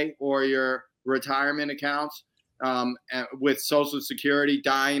 401k or your retirement accounts with Social Security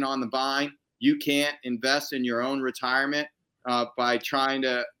dying on the vine. You can't invest in your own retirement by trying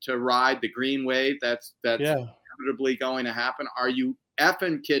to ride the green wave. That's inevitably going to happen. Are you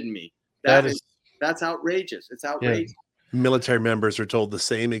effing kidding me? That's outrageous. It's outrageous. Yeah. Military members are told the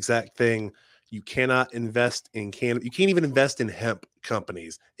same exact thing. You cannot invest in cannabis. You can't even invest in hemp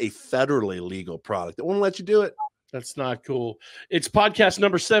companies, a federally legal product. They won't let you do it. That's not cool. It's podcast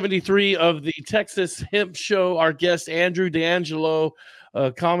number 73 of the Texas Hemp Show. Our guest, Andrew D'Angelo,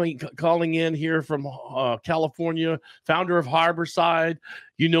 calling in here from California, founder of Harborside.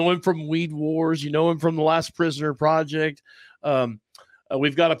 You know him from Weed Wars. You know him from the Last Prisoner Project.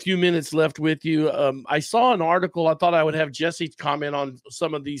 We've got a few minutes left with you. I saw an article. I thought I would have Jesse comment on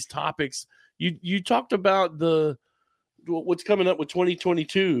some of these topics. You talked about what's coming up with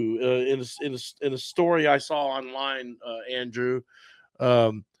 2022 in a story I saw online, Andrew.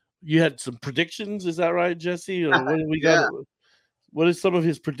 You had some predictions. Is that right, Jesse? What do we got? What is some of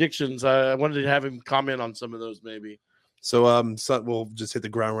his predictions? I wanted to have him comment on some of those, maybe. So we'll just hit the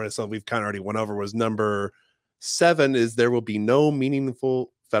ground running. Something we've kind of already went over was number 7 is there will be no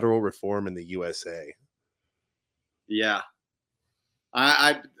meaningful federal reform in the USA. Yeah,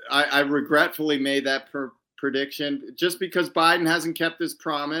 I regretfully made that prediction just because Biden hasn't kept his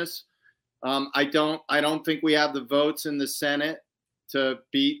promise. I don't think we have the votes in the Senate to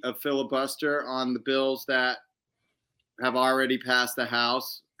beat a filibuster on the bills that have already passed the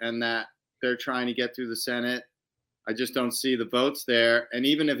House and that they're trying to get through the Senate. I just don't see the votes there. And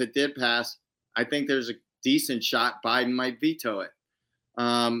even if it did pass, I think there's a decent shot Biden might veto it.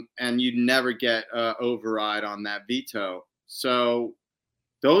 And you'd never get an override on that veto. So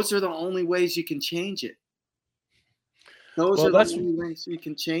those are the only ways you can change it. Those are the only ways you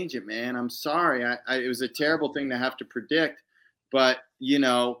can change it, man. I'm sorry. It was a terrible thing to have to predict. But,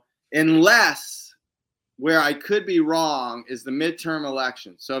 unless where I could be wrong is the midterm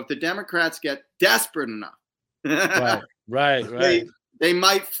election. So if the Democrats get desperate enough, right. They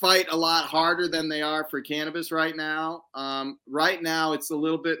might fight a lot harder than they are for cannabis right now. Right now, it's a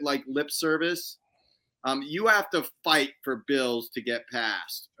little bit like lip service. You have to fight for bills to get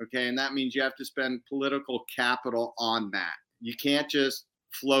passed, okay? And that means you have to spend political capital on that. You can't just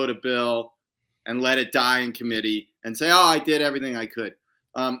float a bill and let it die in committee and say, I did everything I could.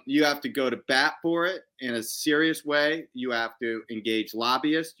 You have to go to bat for it in a serious way. You have to engage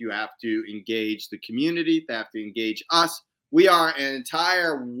lobbyists. You have to engage the community. They have to engage us. We are an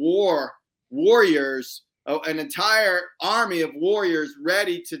entire warriors, an entire army of warriors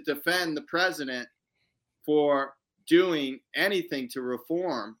ready to defend the president for doing anything to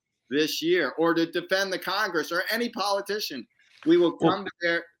reform this year or to defend the Congress or any politician. We will come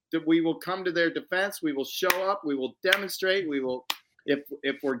to their defense. We will show up. We will demonstrate. We will,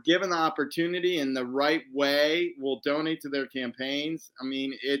 if we're given the opportunity in the right way, we'll donate to their campaigns. I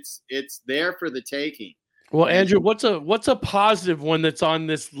mean, it's there for the taking. Well, Andrew, what's a positive one that's on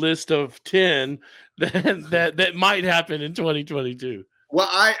this list of 10 that might happen in 2022? Well,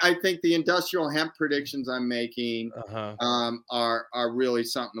 I think the industrial hemp predictions I'm making are really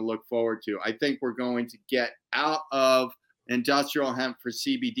something to look forward to. I think we're going to get out of industrial hemp for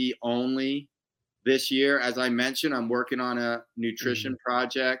CBD only this year. As I mentioned, I'm working on a nutrition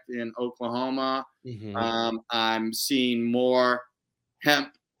project in Oklahoma. I'm seeing more hemp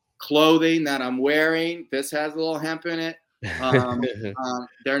clothing that I'm wearing. This has a little hemp in it.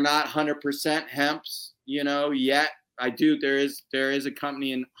 They're not 100% hemps, yet. There is a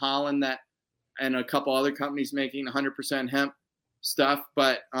company in Holland and a couple other companies making 100% hemp stuff,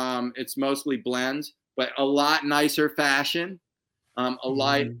 but it's mostly blends, but a lot nicer fashion, a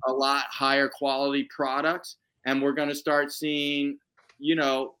lot higher quality products. And we're going to start seeing,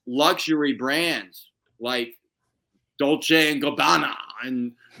 luxury brands like Dolce and Gabbana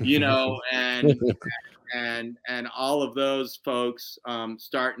and, and all of those folks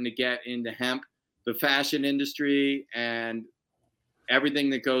starting to get into hemp. The fashion industry and everything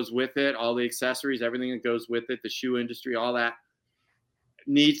that goes with it, all the accessories, everything that goes with it, the shoe industry, all that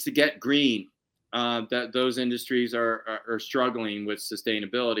needs to get green. Those industries are struggling with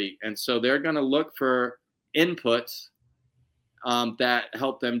sustainability. And so they're going to look for inputs that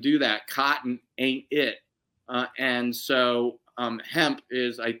help them do that. Cotton ain't it. And so hemp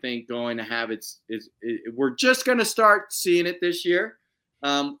is, I think, going to have we're just going to start seeing it this year.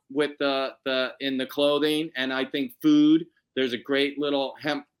 with in the clothing, and I think food. There's a great little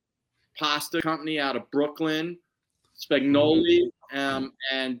hemp pasta company out of Brooklyn, Spagnoli, and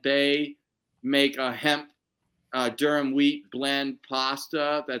they make a hemp durum wheat blend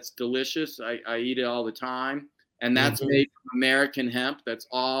pasta that's delicious. I eat it all the time, and that's made from American hemp. That's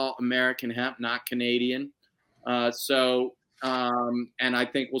all American hemp, not Canadian. And I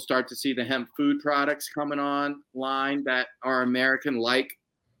think we'll start to see the hemp food products coming online that are American, like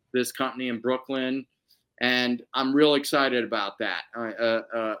this company in Brooklyn. And I'm real excited about that.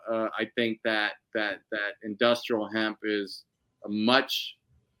 I think that industrial hemp is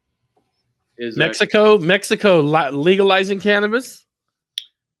Mexico legalizing cannabis.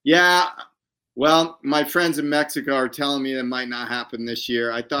 Yeah. Well, my friends in Mexico are telling me it might not happen this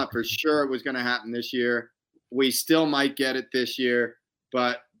year. I thought for sure it was going to happen this year. We still might get it this year,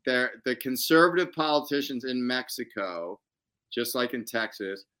 but the conservative politicians in Mexico, just like in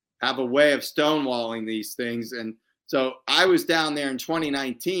Texas, have a way of stonewalling these things. And so I was down there in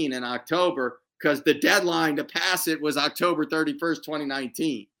 2019 in October because the deadline to pass it was October 31st,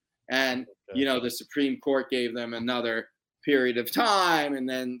 2019. And, the Supreme Court gave them another period of time. And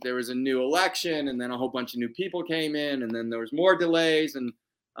then there was a new election, and then a whole bunch of new people came in, and then there was more delays. And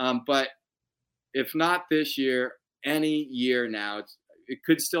but if not this year, any year now, it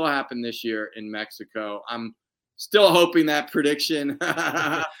could still happen this year in Mexico. I'm still hoping that prediction.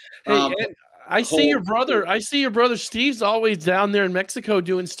 I see your brother Steve's always down there in Mexico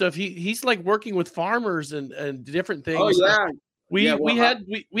doing stuff. He's like working with farmers and different things. Oh yeah. We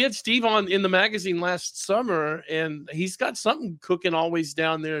had Steve on in the magazine last summer, and he's got something cooking always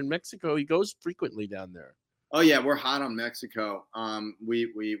down there in Mexico. He goes frequently down there. Oh yeah, we're hot on Mexico.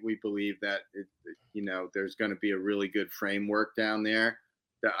 We believe that there's going to be a really good framework down there.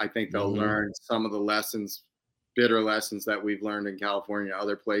 That I think they'll learn some of the bitter lessons that we've learned in California and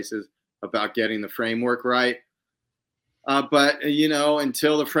other places about getting the framework right. But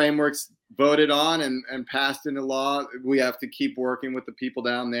until the framework's voted on and passed into law, we have to keep working with the people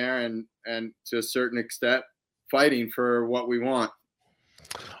down there and to a certain extent fighting for what we want.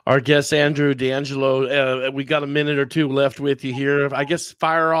 Our guest, Andrew D'Angelo, we got a minute or two left with you here. I guess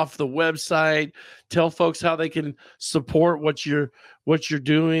fire off the website, tell folks how they can support what you're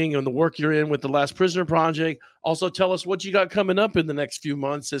doing and the work you're in with the Last Prisoner Project. Also tell us what you got coming up in the next few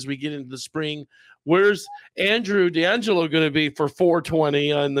months as we get into the spring. Where's Andrew D'Angelo going to be for 420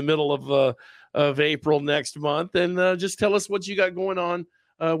 in the middle of April next month? And just tell us what you got going on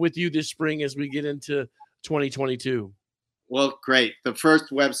with you this spring as we get into 2022. Well, great. The first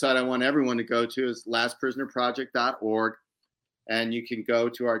website I want everyone to go to is lastprisonerproject.org, and you can go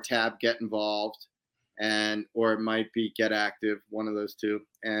to our tab Get Involved, or it might be Get Active, one of those two.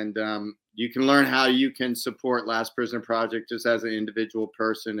 And you can learn how you can support Last Prisoner Project just as an individual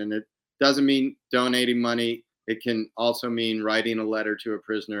person. And it doesn't mean donating money. It can also mean writing a letter to a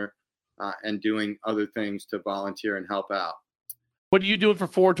prisoner and doing other things to volunteer and help out. What are you doing for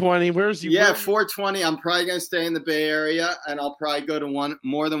 420? Where's you? Yeah, 420. I'm probably going to stay in the Bay Area, and I'll probably go to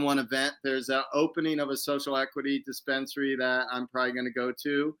more than one event. There's an opening of a social equity dispensary that I'm probably going to go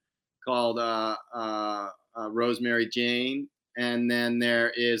to called Rosemary Jane. And then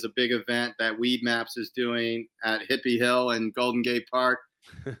there is a big event that Weed Maps is doing at Hippie Hill and Golden Gate Park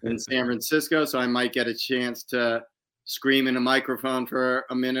in San Francisco. So I might get a chance to scream in a microphone for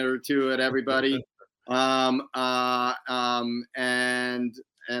a minute or two at everybody. And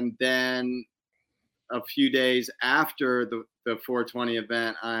then a few days after the 420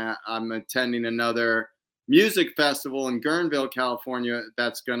 event, I'm attending another music festival in Guerneville, California.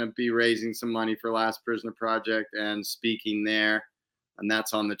 That's going to be raising some money for Last Prisoner Project and speaking there. And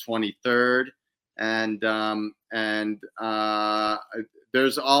that's on the 23rd. And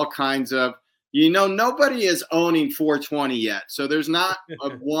there's all kinds of, nobody is owning 420 yet. So there's not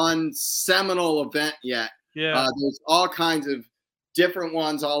one seminal event yet. Yeah. There's all kinds of different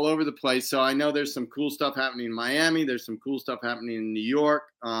ones all over the place. So I know there's some cool stuff happening in Miami. There's some cool stuff happening in New York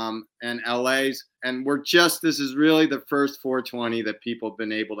and LA's. And this is really the first 420 that people have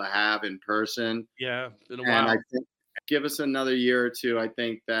been able to have in person. Yeah. Been a while. And I think give us another year or two. I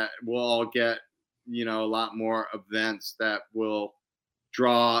think that we'll all get, a lot more events that will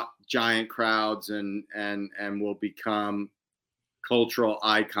draw giant crowds and will become cultural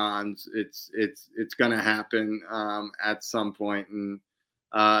icons. It's going to happen at some point. And,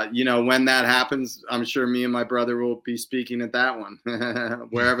 when that happens, I'm sure me and my brother will be speaking at that one,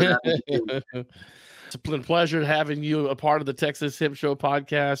 wherever that is. It's a pleasure having you a part of the Texas Hemp Show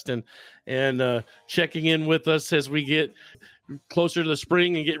podcast and checking in with us as we get closer to the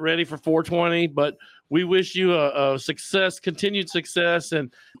spring and get ready for 420. But we wish you a continued success,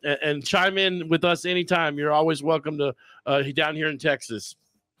 and chime in with us anytime. You're always welcome to down here in Texas.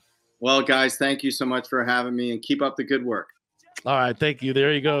 Well, guys, thank you so much for having me, and keep up the good work. All right, thank you.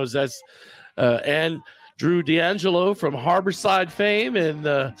 There he goes. That's Andrew D'Angelo from Harborside fame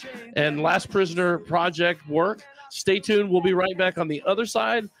and Last Prisoner Project work. Stay tuned. We'll be right back on the other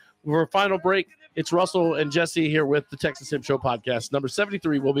side for a final break. It's Russell and Jesse here with the Texas Hemp Show podcast, number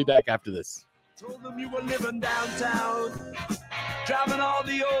 73. We'll be back after this. Told them you were living downtown, driving all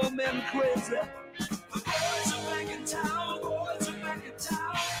the old men crazy. The boys are back in town, boys are back in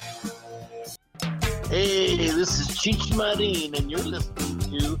town. Hey, this is Cheech Marin, and you're listening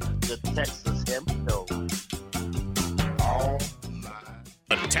to the Texas Hemp Show.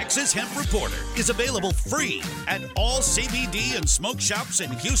 The Texas Hemp Reporter is available free at all CBD and smoke shops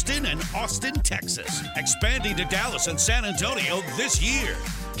in Houston and Austin, Texas. Expanding to Dallas and San Antonio this year.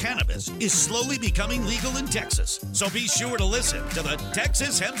 Cannabis is slowly becoming legal in Texas, so be sure to listen to the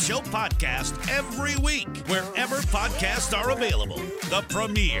Texas Hemp Show podcast every week, wherever podcasts are available. The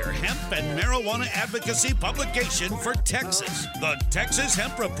premier hemp and marijuana advocacy publication for Texas, the Texas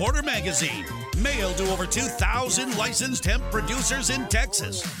Hemp Reporter magazine, mailed to over 2,000 licensed hemp producers in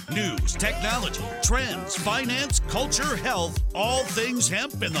Texas. News, technology, trends, finance, culture, health, all things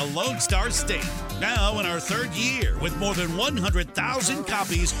hemp in the Lone Star State. Now in our third year, with more than 100,000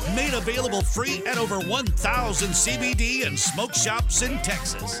 copies made available free at over 1,000 CBD and smoke shops in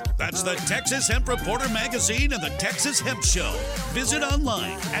Texas. That's the Texas Hemp Reporter magazine and the Texas Hemp Show. Visit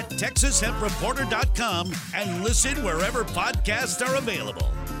online at TexasHempReporter.com and listen wherever podcasts are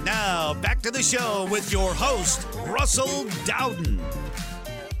available. Now, back to the show with your host, Russell Dowden.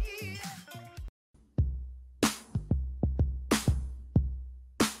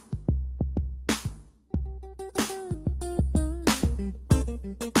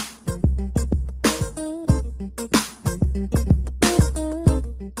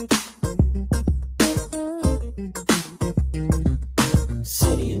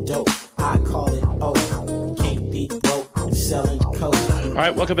 All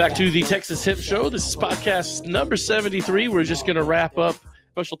right, welcome back to the Texas Hemp Show. This is podcast number 73. We're just going to wrap up.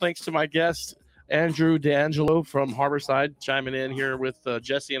 Special thanks to my guest, Andrew D'Angelo from Harborside, chiming in here with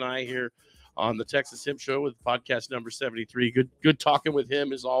Jesse and I here on the Texas Hemp Show with podcast number 73. Good talking with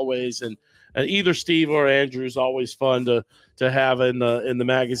him as always, and either Steve or Andrew is always fun to have in the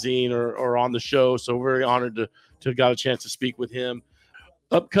magazine or on the show. So very honored to have got a chance to speak with him.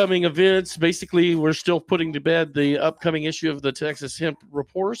 Upcoming events, basically, we're still putting to bed the upcoming issue of the Texas Hemp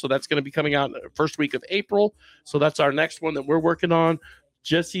Reporter. So that's going to be coming out first week of April. So that's our next one that we're working on.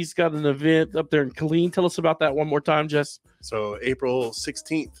 Jesse's got an event up there in Killeen. Tell us about that one more time, Jess. So April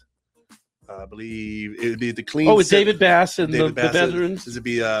 16th, I believe it would be the Killeen. Oh, it's David Bass and the veterans. This would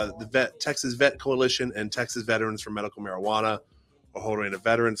be the Texas Vet Coalition and Texas Veterans for Medical Marijuana. We're holding a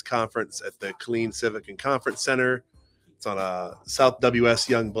veterans conference at the Killeen Civic and Conference Center. It's on South W.S.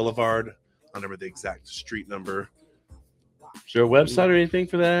 Young Boulevard. I don't remember the exact street number. Is there a website or anything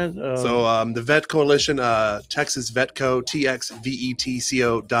for that? So the Vet Coalition, Texas Vetco,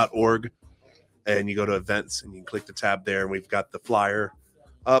 TXVETCO.org. And you go to events and you can click the tab there. And we've got the flyer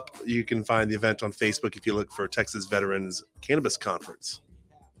up. You can find the event on Facebook if you look for Texas Veterans Cannabis Conference.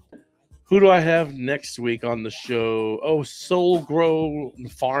 Who do I have next week on the show? Oh, Soul Grow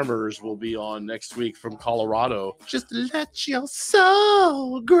Farmers will be on next week from Colorado. Just let your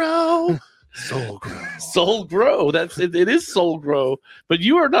soul grow. Soul Grow. Soul Grow. It is Soul Grow, but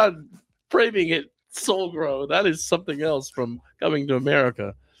you are not framing it Soul Grow. That is something else from Coming to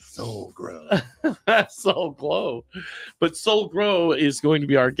America. Soul Grow. Soul Glow. But Soul Grow is going to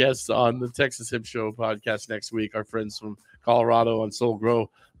be our guest on the Texas Hemp Show podcast next week. Our friends from Colorado on Soul Grow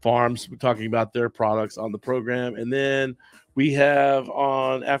Farms. We're talking about their products on the program. And then we have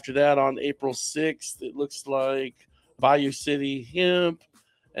after that on April 6th, it looks like Bayou City Hemp.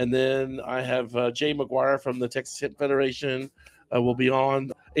 And then I have Jay McGuire from the Texas Hemp Federation will be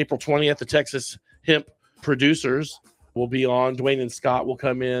on April 20th. The Texas Hemp Producers will be on. Dwayne and Scott will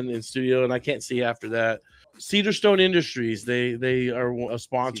come in studio, and I can't see after that. Cedar Stone Industries, they are a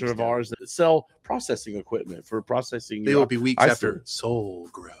sponsor of ours that sell processing equipment for processing. They will be weeks after Soul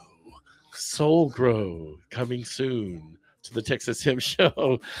Grow. Soul Grow coming soon to the Texas Hemp Show.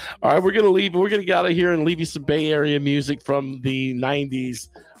 All right, we're going to leave. We're going to get out of here and leave you some Bay Area music from the 90s.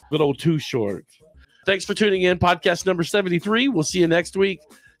 Good old Too Short. Thanks for tuning in. Podcast number 73. We'll see you next week.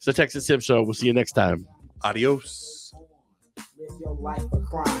 It's the Texas Hemp Show. We'll see you next time. Adios. Live your life a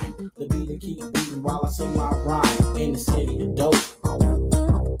crime. The beat keep beating while I sing my rhyme. In the city of dope.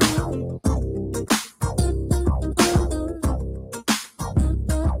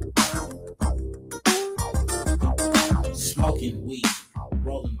 smoking weed.